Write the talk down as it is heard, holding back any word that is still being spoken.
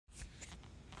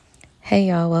Hey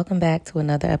y'all, welcome back to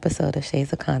another episode of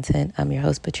Shades of Content. I'm your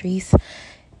host Patrice,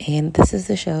 and this is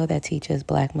the show that teaches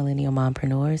Black millennial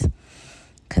mompreneurs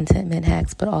contentment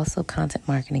hacks, but also content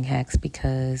marketing hacks,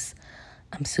 because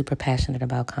I'm super passionate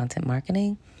about content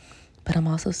marketing, but I'm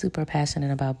also super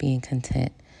passionate about being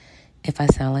content. If I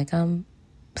sound like I'm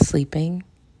sleeping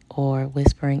or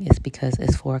whispering, it's because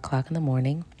it's 4 o'clock in the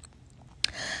morning.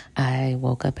 I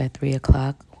woke up at 3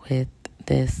 o'clock with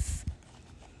this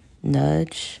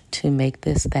nudge to make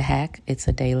this the hack. It's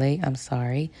a day late. I'm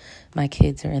sorry. My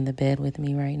kids are in the bed with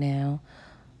me right now,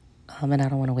 and I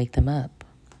don't want to wake them up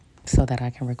so that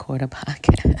I can record a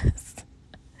podcast.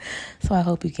 So I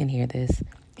hope you can hear this.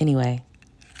 Anyway,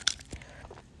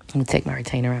 let me take my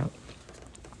retainer out.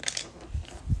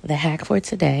 The hack for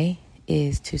today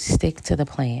is to stick to the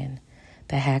plan.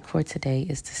 The hack for today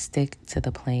is to stick to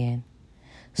the plan.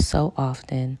 So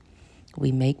often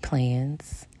we make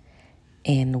plans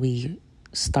and we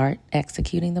start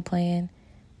executing the plan,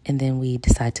 and then we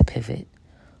decide to pivot,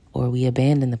 or we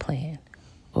abandon the plan,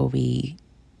 or we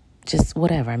just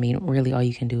whatever. I mean, really all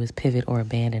you can do is pivot or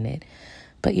abandon it.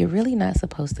 But you're really not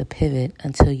supposed to pivot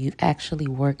until you actually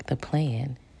work the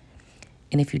plan.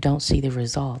 And if you don't see the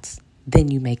results,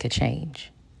 then you make a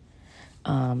change.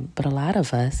 But a lot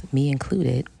of us, me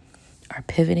included, are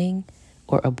pivoting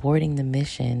or aborting the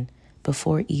mission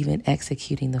before even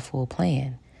executing the full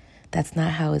plan. That's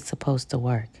not how it's supposed to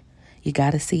work. You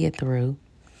got to see it through,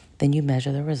 then you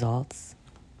measure the results,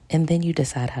 and then you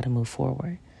decide how to move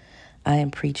forward. I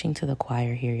am preaching to the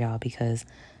choir here, y'all, because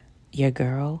your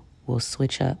girl will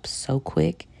switch up so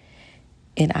quick,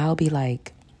 and I'll be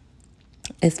like,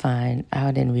 it's fine. I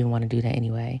didn't even want to do that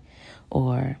anyway.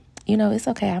 Or, it's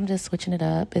okay. I'm just switching it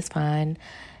up. It's fine.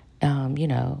 But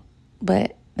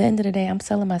at the end of the day, I'm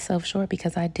selling myself short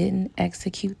because I didn't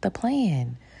execute the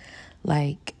plan.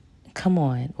 Come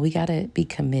on, we got to be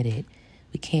committed.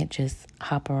 We can't just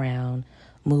hop around,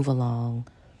 move along,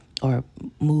 or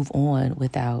move on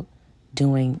without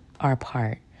doing our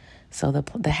part. So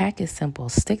the hack is simple.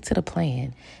 Stick to the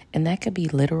plan. And that could be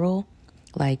literal.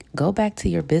 Go back to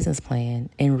your business plan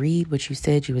and read what you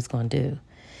said you was going to do.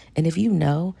 And if you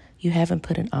know you haven't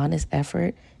put an honest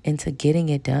effort into getting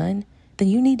it done, then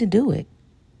you need to do it.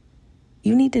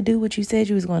 You need to do what you said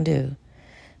you was going to do.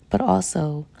 But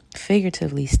also,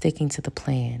 figuratively sticking to the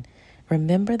plan.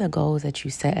 Remember the goals that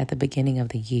you set at the beginning of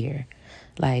the year.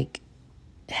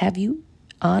 Have you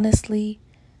honestly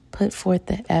put forth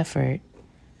the effort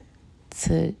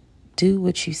to do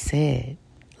what you said?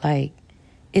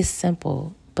 It's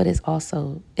simple, but it's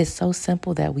so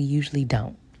simple that we usually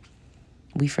don't.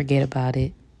 We forget about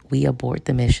it. We abort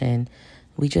the mission.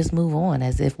 We just move on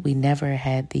as if we never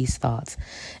had these thoughts.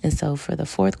 And so for the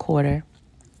fourth quarter,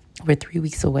 we're 3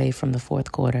 weeks away from the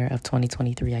fourth quarter of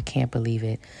 2023. I can't believe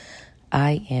it.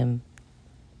 I am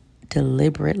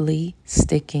deliberately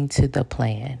sticking to the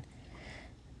plan.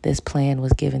 This plan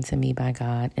was given to me by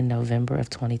God in November of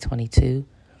 2022,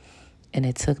 and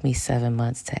it took me 7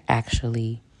 months to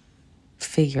actually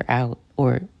figure out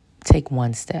or take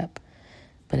one step.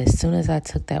 But as soon as I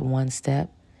took that one step,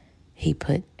 He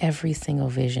put every single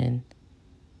vision.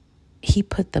 He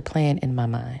put the plan in my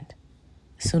mind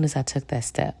as soon as I took that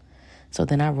step. So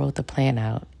then I wrote the plan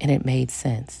out, and it made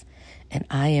sense. And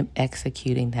I am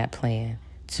executing that plan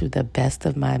to the best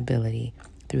of my ability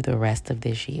through the rest of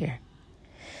this year.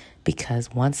 Because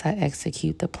once I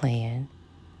execute the plan,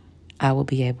 I will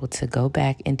be able to go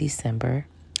back in December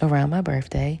around my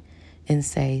birthday and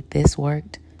say, this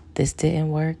worked, this didn't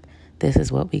work, this is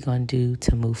what we're going to do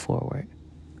to move forward.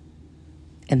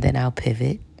 And then I'll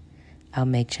pivot, I'll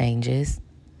make changes,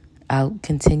 I'll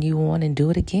continue on and do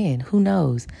it again. Who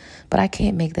knows? But I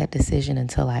can't make that decision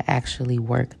until I actually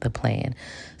work the plan.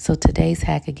 So today's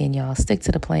hack again, y'all, stick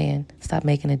to the plan. Stop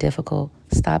making it difficult.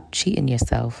 Stop cheating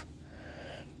yourself.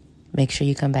 Make sure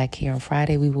you come back here on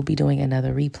Friday. We will be doing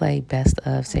another replay, best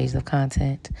of Shades of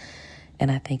Content.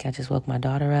 And I think I just woke my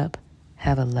daughter up.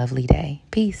 Have a lovely day.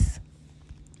 Peace.